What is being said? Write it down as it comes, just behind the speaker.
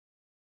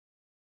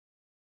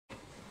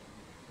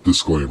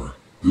Disclaimer.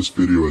 This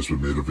video has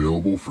been made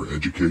available for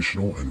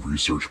educational and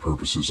research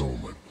purposes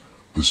only.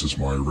 This is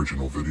my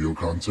original video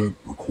content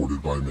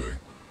recorded by me.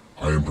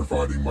 I am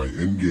providing my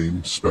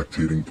in-game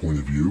spectating point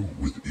of view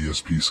with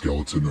ESP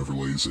skeleton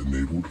overlays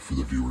enabled for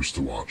the viewers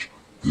to watch.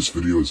 This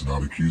video is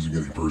not accusing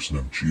any person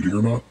of cheating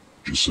or not,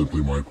 just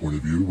simply my point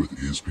of view with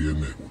ESP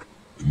enabled.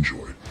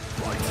 Enjoy.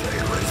 My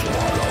tail is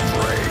one of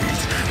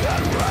rage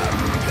and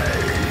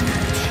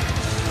rampage,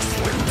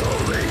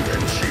 swindling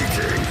and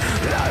cheating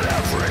at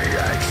every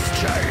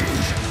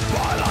exchange.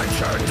 While I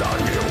turned a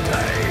new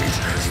page,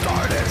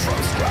 started from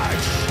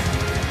scratch.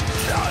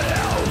 To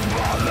hell,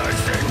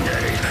 brothers in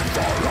need,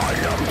 for I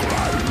am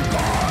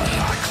Grandpa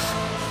Axe.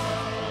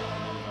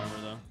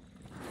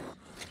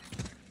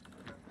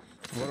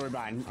 What are we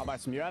buying? I'll buy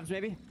some UAVs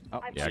maybe?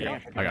 Oh, Yeah,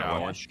 I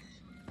got one.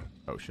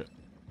 Oh shit.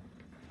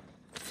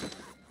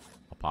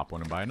 I'll pop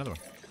one and buy another one.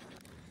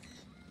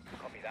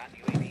 Copy that.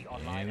 UAV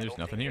online. And there's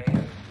nothing here.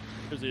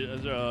 There's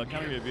a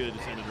counter UAV that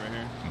just ended right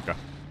here. Okay.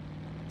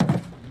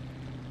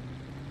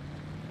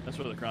 That's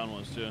where the crown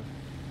was too.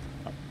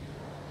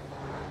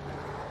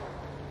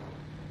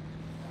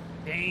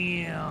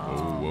 Damn.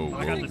 Whoa,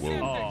 I got whoa, the whoa.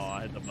 Oh,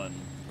 I hit the button.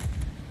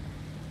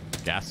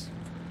 Gas.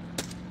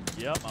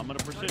 Yep, I'm gonna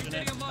precision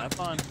it. Have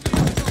fun.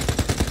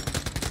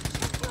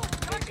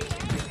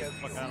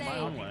 Fuck out of my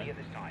own way.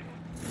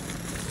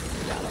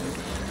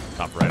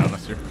 Top right on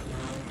us here.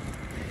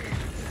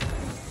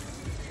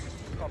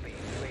 Copy.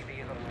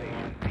 UAV is on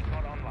station.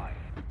 Recon online.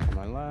 On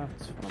my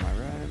left, on my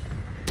right.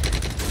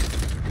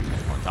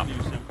 On top. You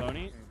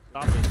Symphony.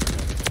 Stop it.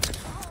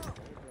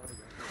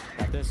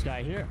 Got this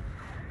guy here.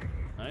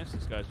 Nice.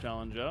 This guy's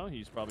challenging Joe.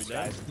 He's probably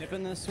dead. Guy's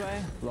dipping this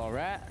way. Little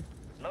rat.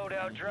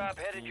 Loadout drop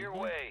headed your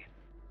way.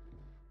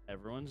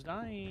 Everyone's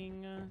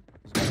dying.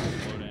 This guy's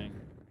floating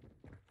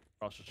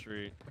across the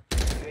street.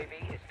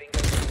 UAV is bingo.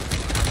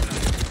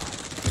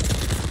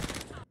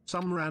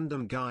 Some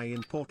random guy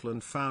in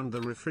Portland found the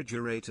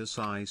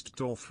refrigerator-sized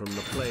door from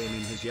the plane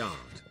in his yard.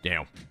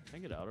 Damn. Can I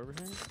get out over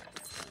here?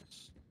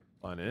 Nice.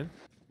 Flying in.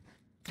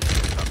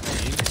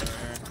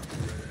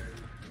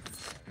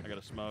 I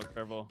gotta smoke.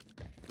 Careful.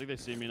 I think they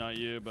see me, not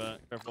you,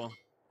 but careful.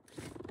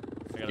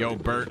 I gotta Yo,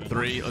 reposition. Bert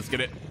 3. Let's get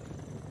it.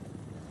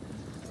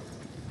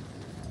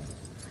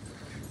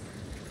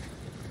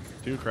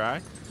 2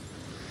 crack.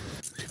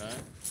 Okay.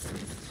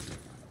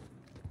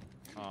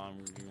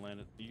 You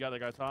landed. You got that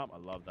guy top? I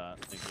love that.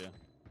 Thank you.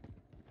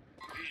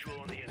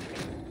 Visual on the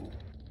enemy.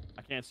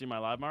 I can't see my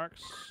live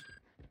marks.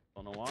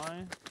 Don't know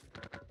why.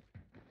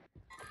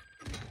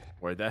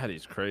 Wait, that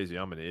he's crazy.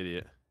 I'm an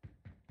idiot.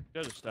 You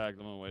gotta just tag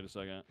them. Wait a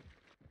second.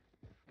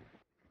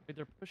 Wait,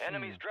 they're pushing.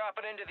 Enemies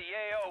dropping into the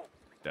AO.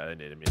 Yeah, they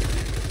needed me.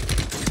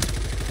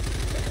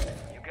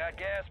 You got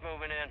gas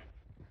moving in.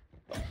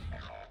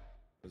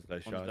 Those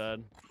nice One's shots.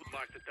 dead.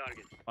 Mark the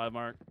target. 5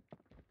 mark.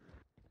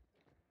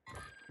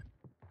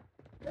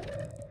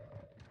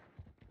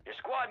 Your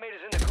squad mate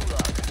is in the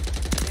gulag.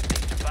 If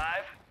they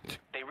survive,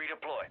 they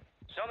redeploy.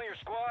 Some of your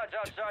squads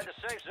outside the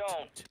safe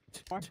zone.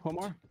 One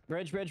more.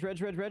 Bridge. What is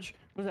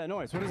that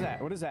noise? What is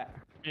that? What is that?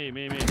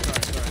 Me.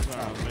 Sorry.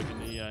 I was making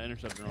the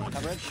interceptor noise.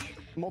 Bridge.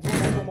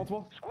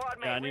 Multiple. Squad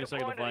mate Yeah, I need a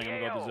second to redeploying flying. I'm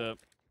gonna go up the zip.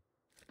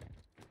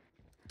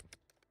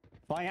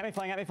 Flying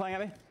at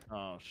me.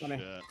 Oh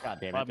shit. God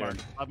damn it, 5 mark.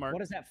 dude. 5 mark.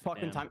 What is that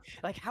fucking Damn. time?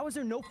 Like, how is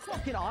there no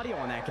fucking audio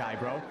on that guy,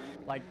 bro?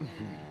 Like,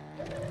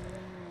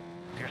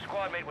 Your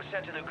squad mate was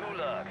sent to the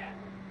gulag.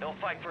 They'll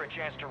fight for a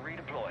chance to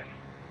redeploy.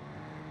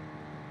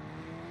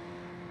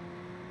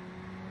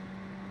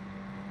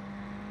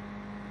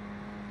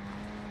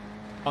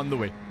 On the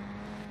way.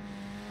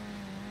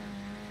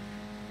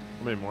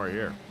 How many more are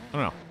here? I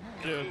don't know.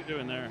 Two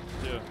in there.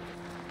 2.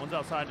 One's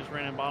outside, just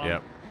ran in bottom.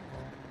 Yep.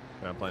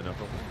 Yeah, I'm playing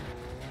knuckle.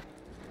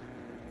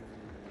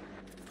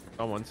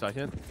 Oh, 1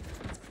 second.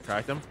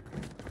 Cracked him.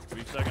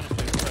 3 seconds. 2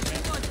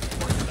 seconds.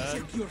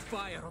 Dead. Your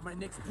fire on my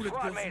next bullet.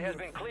 Squad mate has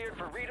been cleared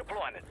for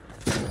redeployment.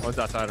 One's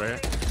outside right here.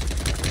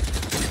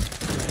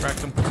 Cracked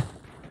him.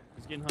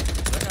 He's getting hunted.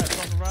 That guy's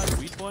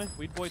self-revived.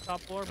 Weed boy top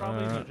floor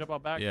probably. He's gonna jump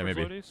out back. yeah, for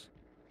maybe. floaties.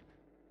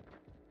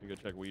 You go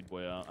check Weed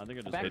boy out. I think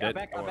I just back, hit out it.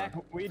 back.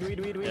 Weed.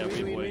 Yeah,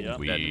 Weed boy. Yep.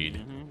 Weed.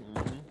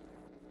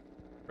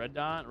 Red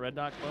dot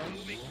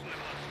close.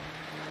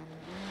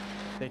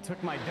 They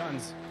took my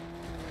guns.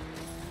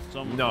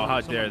 No,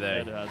 how dare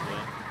they?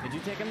 Did you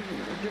take them?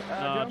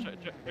 No,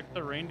 check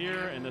the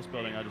reindeer in this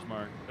building I just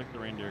marked. Check the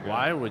reindeer guy.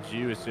 Why would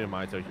you assume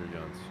I took your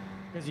guns?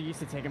 Because you used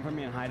to take them from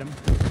me and hide them.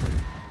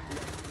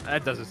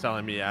 That doesn't sound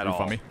like me at all.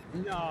 Funny.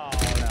 No.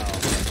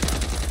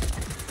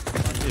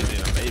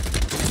 Amazing.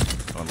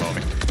 Don't low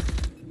me.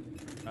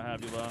 I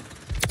have you low.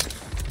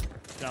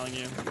 Telling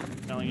you.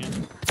 Nice.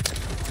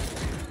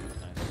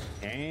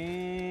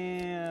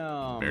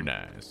 Damn. Very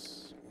nice.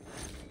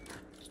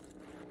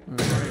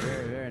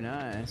 Very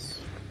nice.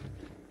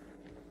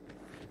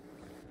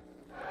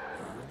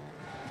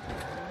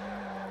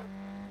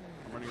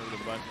 I'm running over to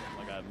the bus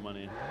like I have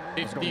money.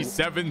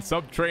 57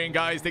 sub train,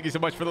 guys. Thank you so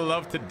much for the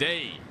love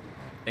today.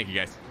 Thank you,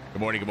 guys.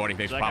 Good morning. Thanks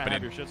Does for that guy popping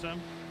have in. your shit,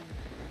 Sam?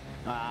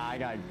 I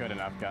got good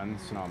enough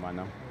guns. No, mine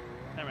though.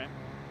 Hey, man.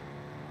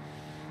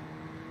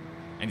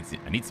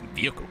 I need some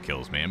vehicle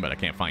kills, man, but I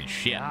can't find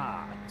shit.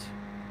 Yeah.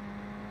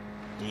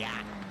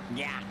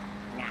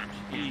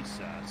 Jesus.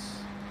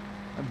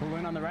 A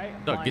balloon on the right.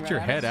 Doug, flying get your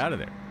right at head us. out of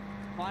there.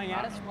 Flying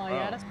at us, flying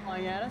at us,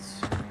 flying at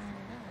us.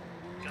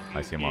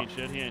 I see him He up. ain't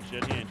shit, he ain't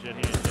shit, he ain't shit, he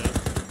ain't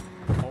shit.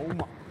 Oh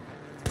my.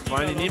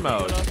 Finding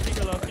Nemo.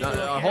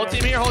 Whole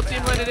team here, whole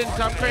team landed in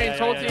top cranes,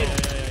 whole team.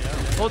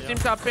 Whole team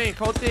top pink,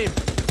 whole team.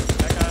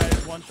 That guy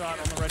is one shot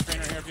on the red crane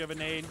right here if you have a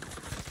nade.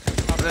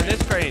 And then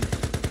this crane.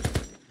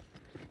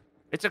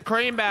 It's a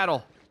crane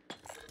battle.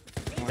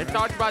 They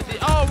talked about the.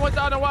 Oh, one's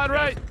on the one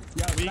right.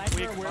 Yeah, Weak, sniper,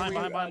 weak. where Behind,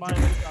 we, behind, Joe,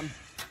 behind.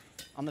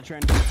 on the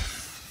train.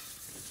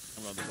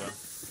 I'm going this way.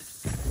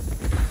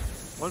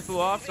 One flew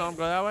off, so I'm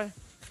going that way.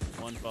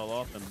 One fell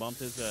off and bumped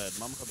his head.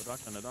 Mama called the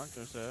doctor and the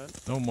doctor said,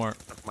 No more.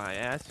 Suck my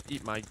ass,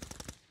 eat my.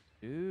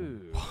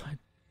 Dude. What?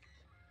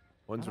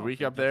 One's I don't weak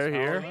think up there, it's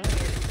here. all right.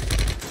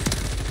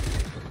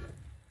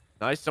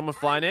 Nice, someone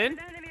flying in.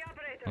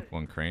 Up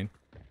one crane.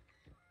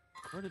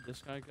 Where did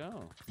this guy go?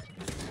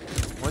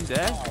 One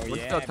dead. Oh, One's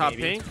yeah, still top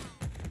baby. pink.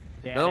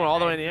 Yeah, Another one all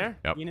the way in the air.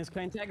 Yep. Enos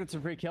clean tag. That's a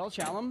free kill.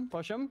 Challenge him.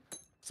 Push him.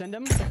 Send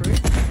him. Free.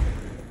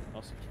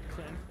 Also,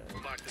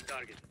 Clint. Mark the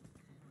target.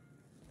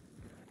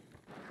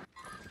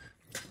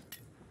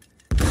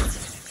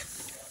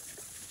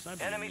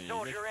 Enemy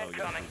soldier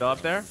incoming. Still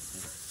up there.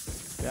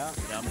 Yeah.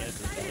 Yeah, I'm gonna hit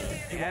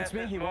this. He wants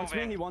me. He wants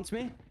me. He wants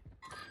me.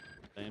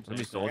 Same, Let me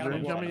same. soldier I got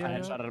him. incoming. I Yeah.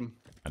 headshotted him.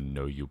 I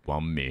know you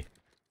want me.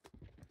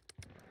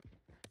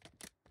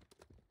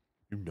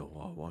 You know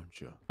I want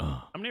you.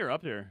 I'm near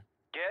up here.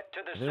 Get to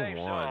the They safe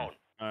won. zone.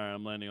 Alright,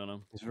 I'm landing on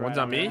him. He's One's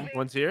right on me. there.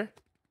 One's here.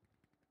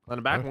 On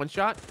the back. Huh? One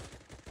shot.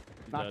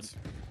 He's Not- dead.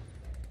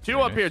 Two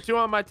up here. Two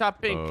on my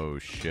top pink. Oh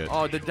shit.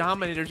 Oh, the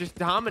Dominator just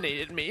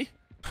dominated me.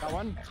 Got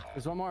one.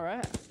 There's one more,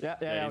 right? Yeah,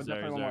 yeah, he's there,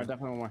 definitely he's one more. there.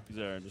 Definitely one more. He's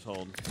there, just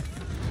hold.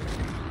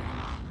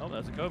 Oh,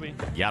 that's a Kobe.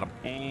 Got him.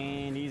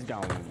 And he's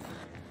gone.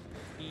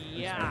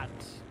 Yacht.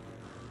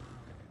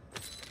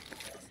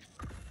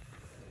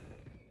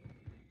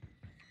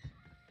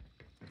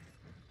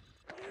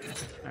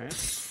 All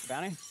right.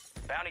 Bounty.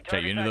 Bounty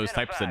Chat, you into those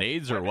types of identified.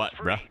 nades or what,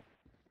 Weapons bruh?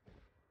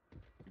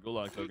 free.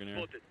 Gulag token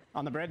here.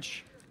 On the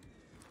bridge.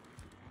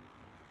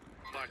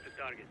 Mark the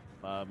target.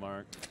 5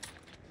 mark.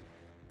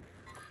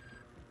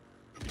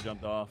 He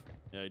jumped off.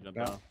 Yeah, he jumped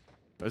Yeah. off.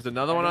 There's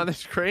another one on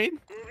this crane.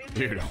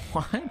 Dude,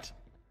 what?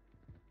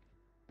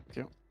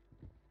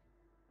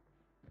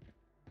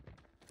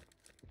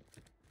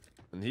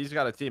 And he's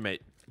got a teammate.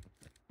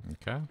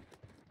 Okay.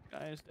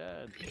 Guy is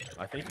dead.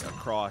 I think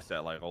across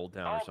at like Old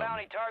Town or All something.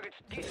 bounty targets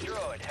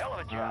destroyed. Hell of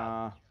a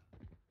job.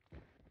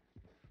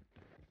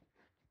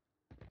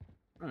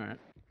 All right.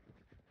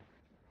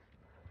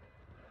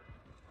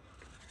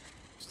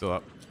 Still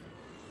up.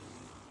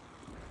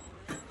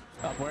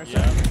 Up where?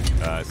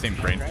 Yeah. Same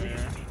crane.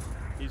 Here.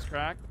 He's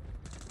cracked.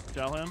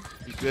 Tell him.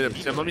 He's good.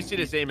 Sim, let me see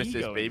this aim assist,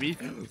 Ego. baby.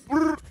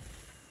 You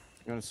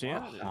want to see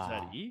it? Oh, it's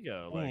that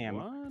ego. Like, Damn.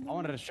 what? I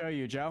wanted to show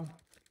you, Joe.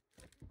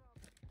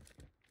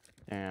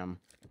 Damn.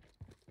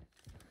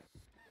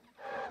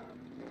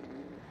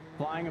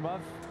 Flying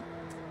above.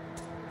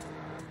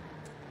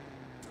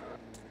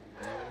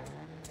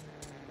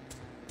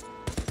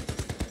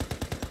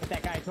 Hit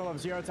that guy a total of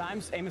 0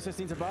 times. Aim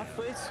assistance above,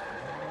 please.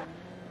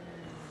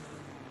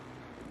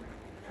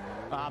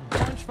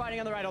 Bunch fighting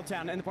on the right, Old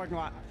Town, in the parking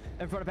lot,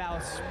 in front of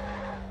Palace.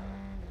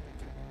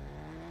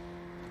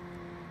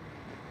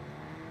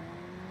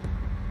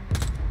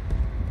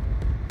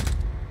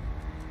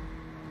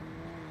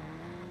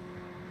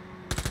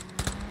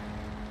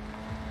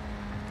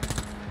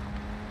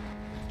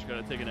 Just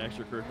gotta take an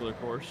extracurricular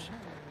course.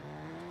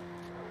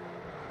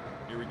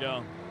 Here we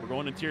go. We're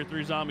going to tier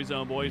 3 zombie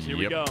zone, boys. Here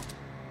we Yep. go.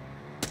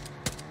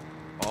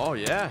 Oh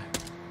yeah.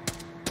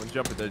 One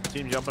jumping. The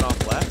team jumping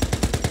off left.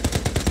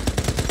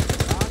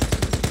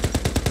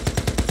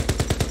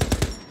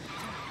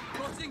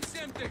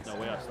 No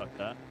way I stuck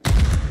that.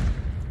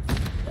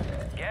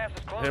 Gas is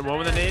close. Hit one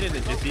with a nade and the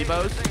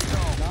gazebos.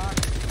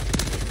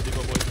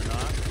 Debo boys are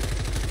not.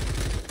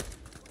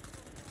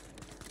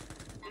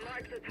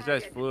 These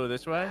guys flew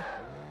this way.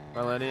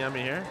 Lenny, I'm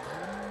here.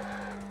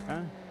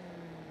 Huh?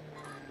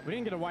 We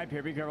didn't get a wipe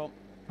here. Be careful.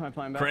 I'm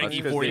playing back.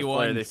 Cranky That's 'cause they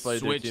 41. they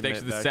played their Switch. Thanks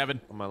teammate to the back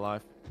 7. on my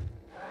life.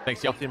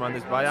 Thanks, y'all. Team on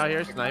this buy out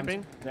here,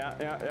 sniping.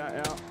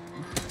 Yeah.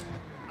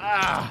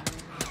 Ah!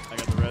 I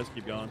got the res.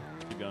 Keep going.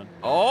 Keep going.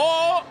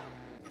 Oh!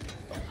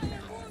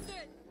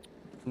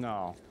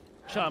 No.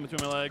 Shot him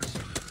between my legs.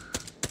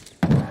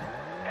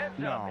 Heads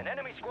No. up. An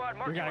enemy squad We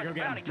marking gotta on go the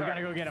get him. bounty We gotta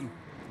target. go get him.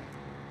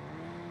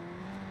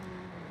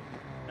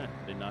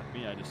 They knocked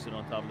me. I just sit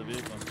on top of the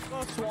vehicle.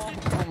 Oh, swamp.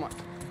 Oh my.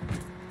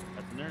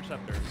 That's an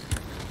interceptor.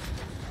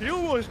 You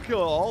almost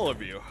kill all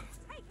of you.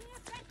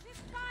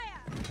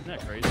 Isn't that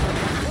crazy?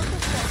 What the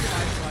fuck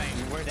am I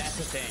playing? Where that's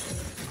a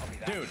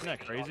thing? Dude, Isn't that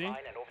crazy?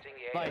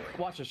 like,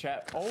 watch the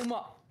chat. Oh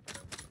my.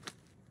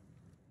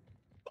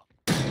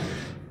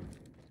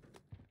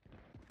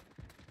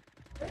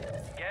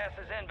 Gas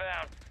is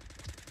inbound.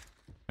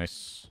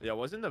 Nice. Yeah,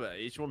 wasn't the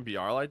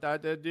H1BR like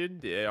that,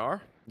 dude? The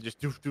AR? Just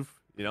doof doof.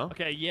 You know?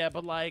 Okay, yeah,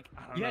 but like,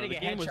 I don't You know, had to the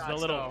get game was a headshots,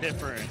 little though.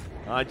 different.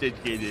 I'm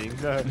just kidding. Move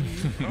to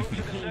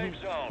the safe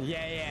zone.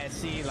 Yeah,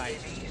 see, like,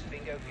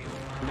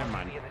 never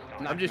mind.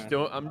 I'm just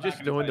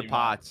doing the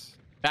pots.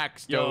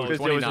 Backstow Because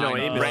there was no 29,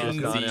 aim assist on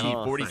it, Frenzy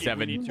huh?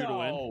 47. Need two to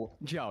win. No,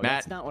 Joe, Matt,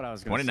 that's not what I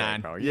was gonna 29.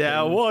 say, bro.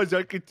 Yeah, it was.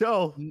 I could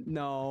tell.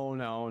 No,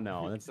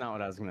 that's not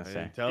what I was gonna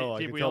say. Tell. I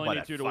Teep, could we tell only by need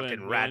that two to win.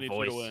 fucking We rat only need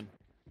two to voice. win.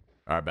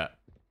 All right, bet.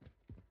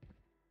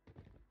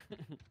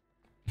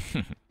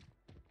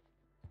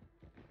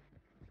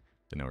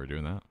 Didn't know we were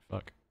doing that.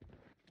 Fuck.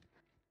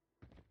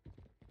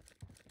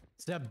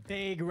 It's a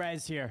big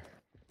res here.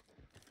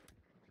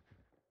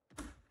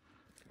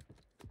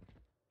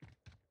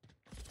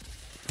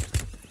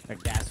 A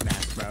gas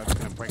mask, bro. It's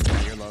gonna break my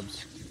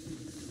earlobes.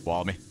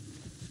 Wall me.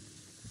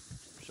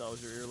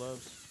 Shows your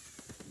earlobes.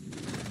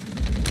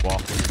 Wall.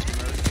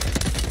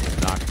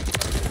 Knock.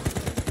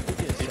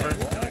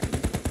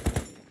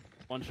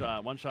 One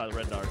shot of the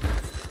red dart.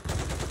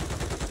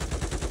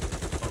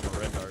 Oh,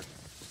 red dart.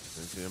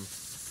 Didn't see him.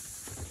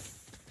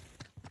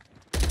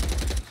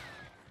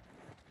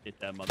 Hit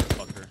that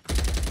motherfucker.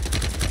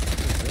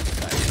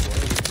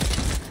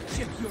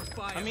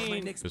 I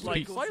mean, Just Like,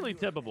 peek. slightly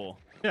tippable.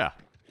 Yeah.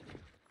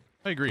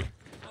 I agree.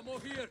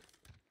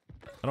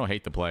 I don't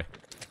hate the play.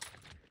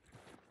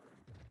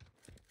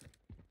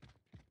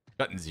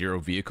 Gotten 0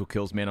 vehicle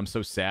kills, man. I'm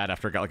so sad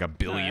after I got like a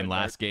billion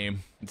last game.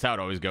 That's how it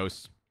always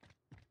goes.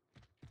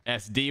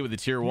 SD with the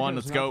tier 1.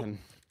 Let's go. Nothing.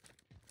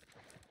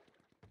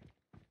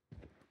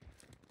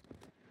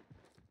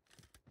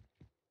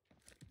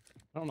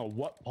 I don't know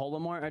what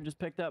Polymore I just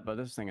picked up, but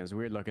this thing is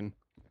weird looking.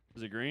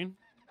 Is it green?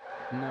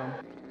 No.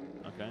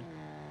 Okay.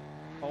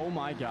 Oh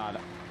my god.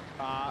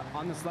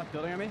 On this left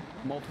building on me,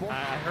 multiple. I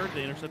heard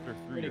the interceptor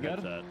through Pretty your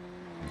good. headset.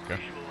 Okay.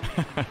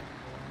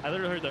 I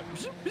literally heard that.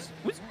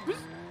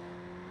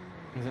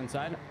 He's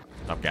inside.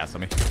 Stop gas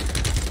on me. Okay.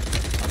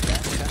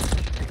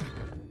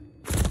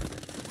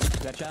 Is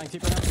that channeling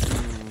TeeP right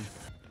now?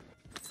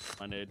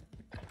 My nade.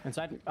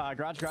 Inside.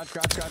 Garage. Dead.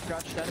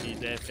 He's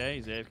AFK.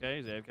 He's AFK.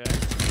 He's AFK.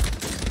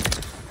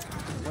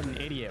 What an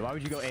idiot. Why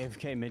would you go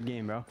AFK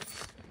mid-game, bro?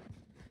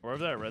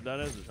 Wherever that red dot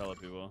is, there's hella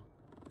people.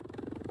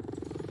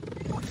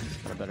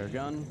 A better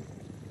gun.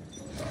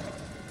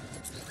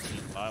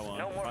 Buy one.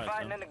 No more Buy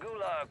fighting some. in the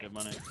gulag. Good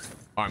money.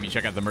 Army,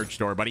 check out the merch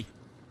store, buddy.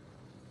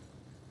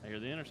 I hear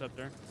the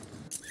interceptor.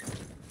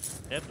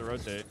 They have to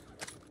rotate.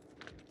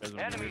 You guys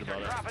want to read Enemies are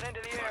about it. dropping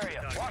into the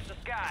area. Watch the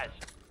skies.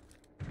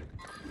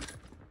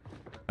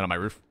 And on my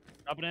roof.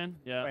 Drop it in.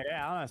 Yeah. Wait,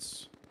 yeah,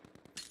 honest.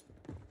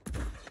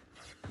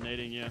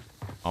 Nading you.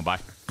 On by.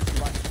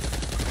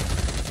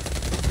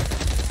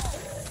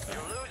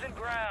 You're losing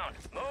ground.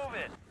 Move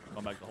it.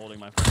 Going back to holding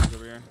my friends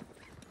over here.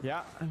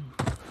 Yeah.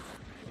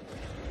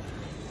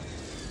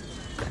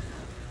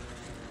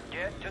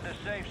 Get to the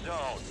safe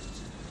zone.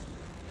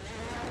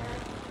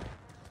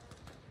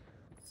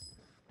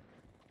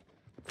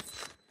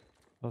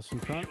 Close in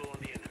front.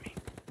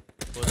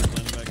 Let's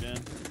land back in.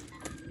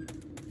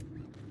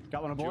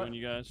 Got one Two aboard. on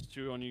you guys.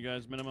 Two on you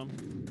guys minimum.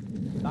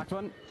 Knocked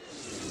one.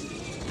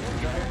 Right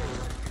here.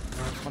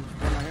 One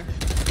right here.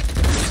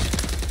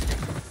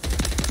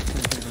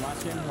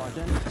 Last game, locked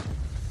in.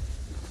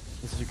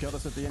 This is you killed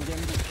us at the end game.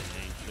 Ain't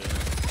shit. In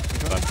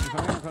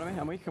front of me.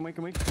 I'm weak.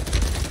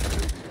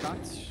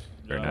 Knocked.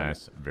 Very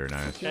nice. Very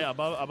nice. Yeah,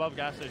 above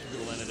gas station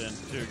people landed in.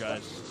 Two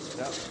guys.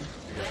 Yep.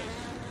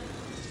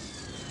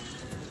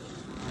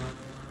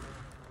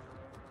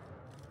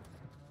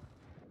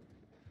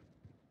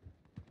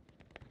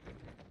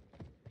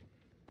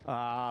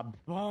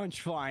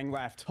 Bunch flying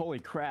left. Holy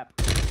crap.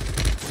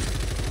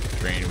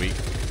 Drain weak.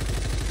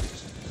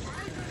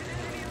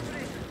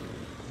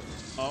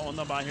 Oh, on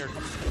the buy here.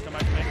 Come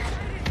back to me.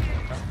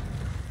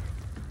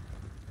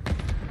 I'm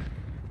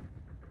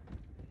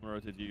gonna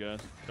rotate you guys.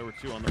 There were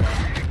two on the buy.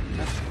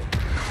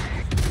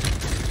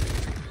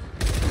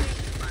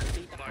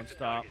 One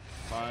stop.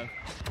 5.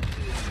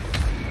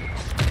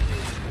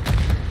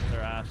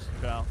 Their ass,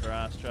 chow. Their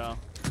ass, chow.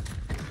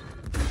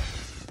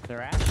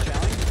 They're ass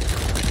challenge.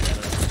 Yeah,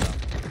 their ass,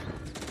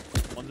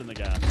 chow. One's in the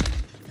gas.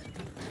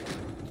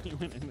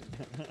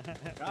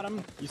 Got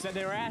him. You said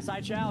they were ass. I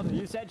chowed.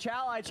 You said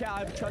chow. I chow.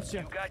 I trust you.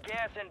 You've got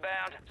gas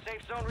inbound.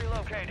 Safe zone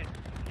relocated.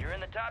 You're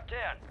in the top 10.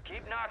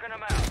 Keep knocking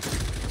them out.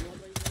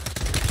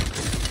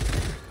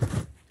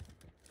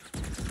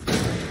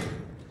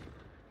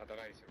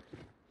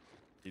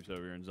 Keeps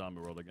over here in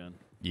zombie world again.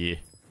 Yeah.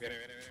 No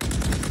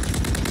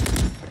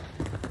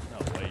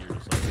way you're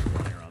just like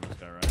running around this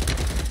guy right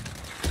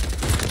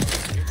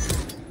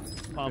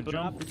now. Pumping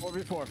him.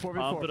 4v4.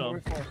 Pump it up.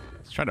 4v4.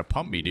 He's trying to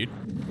pump me, dude.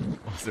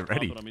 Wasn't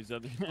ready. Pumping him. He's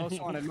at the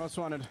Most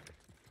wanted.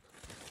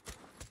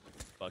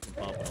 fucking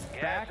pumping him.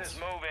 Gas Backed. is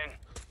moving.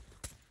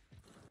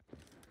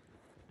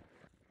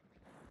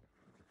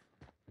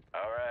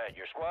 All right,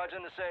 your squad's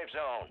in the safe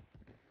zone.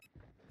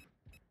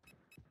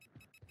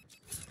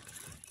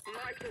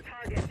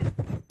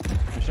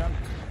 Good shot.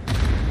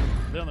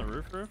 Are they on the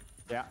roof?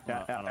 Yeah. I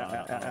don't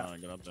want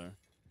to get up there.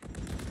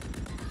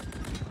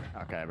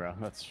 Okay, bro.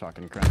 That's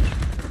fucking crunch.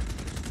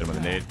 Hit him with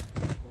a nade.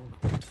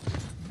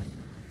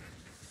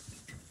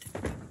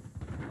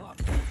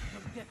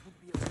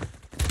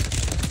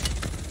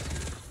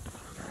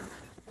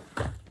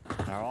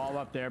 They're all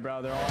up there,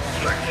 bro. They're all up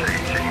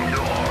Spectating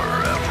your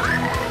every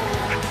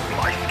move.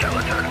 My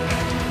skeleton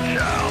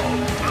shall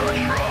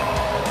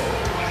patrol.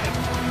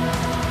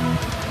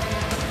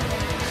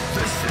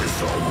 This is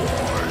a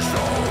war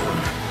zone.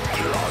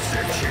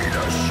 Closet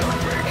cheaters should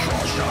be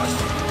cautious.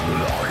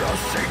 All your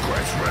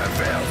secrets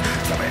revealed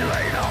to be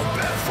laid out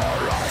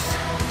before us.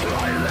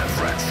 I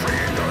live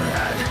rent-free in your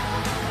head,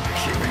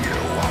 keeping you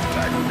up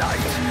at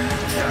night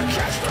to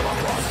catch them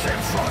across in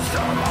front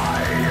of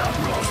my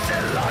utmost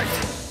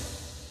delight.